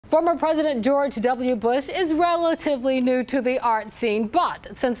Former President George W. Bush is relatively new to the art scene,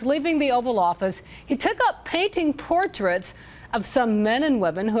 but since leaving the Oval Office, he took up painting portraits of some men and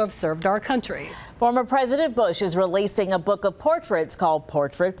women who have served our country. Former President Bush is releasing a book of portraits called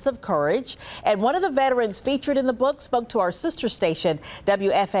Portraits of Courage. And one of the veterans featured in the book spoke to our sister station,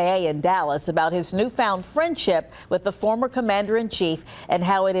 WFAA in Dallas, about his newfound friendship with the former commander-in-chief and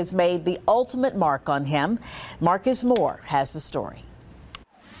how it has made the ultimate mark on him. Marcus Moore has the story.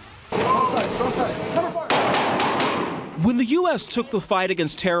 When the U.S. took the fight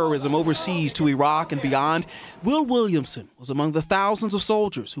against terrorism overseas to Iraq and beyond, Will Williamson was among the thousands of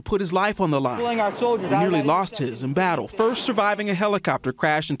soldiers who put his life on the line. He nearly lost his in battle, first surviving a helicopter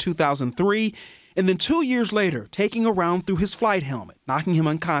crash in 2003, and then 2 years later taking a round through his flight helmet, knocking him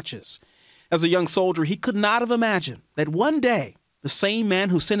unconscious. As a young soldier, he could not have imagined that one day the same man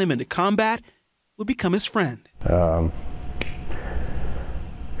who sent him into combat would become his friend.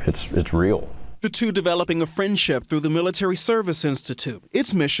 It's real. The two developing a friendship through the Military Service Institute,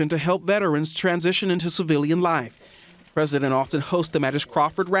 its mission to help veterans transition into civilian life. The president often hosts them at his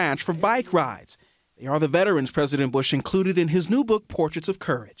Crawford Ranch for bike rides. They are the veterans President Bush included in his new book, Portraits of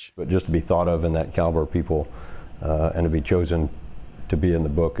Courage. But just to be thought of in that caliber of people and to be chosen to be in the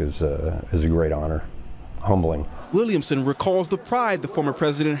book is a great honor, humbling. Williamson recalls the pride the former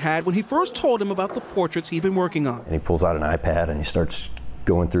president had when he first told him about the portraits he'd been working on. And he pulls out an iPad and he starts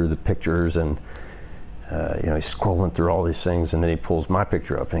going through the pictures and he's scrolling through all these things, and then he pulls my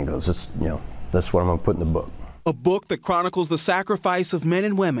picture up and he goes, that's what I'm going to put in the book. A book that chronicles the sacrifice of men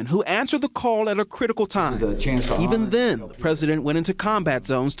and women who answered the call at a critical time. Even then, the president went into combat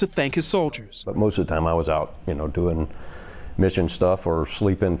zones to thank his soldiers. But most of the time I was out, doing mission stuff or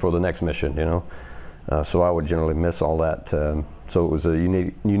sleeping for the next mission, so I would generally miss all that. So it was a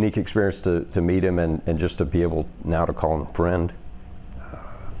unique experience to meet him and just to be able now to call him a friend.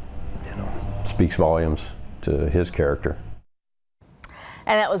 Speaks volumes to his character.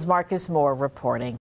 And that was Marcus Moore reporting.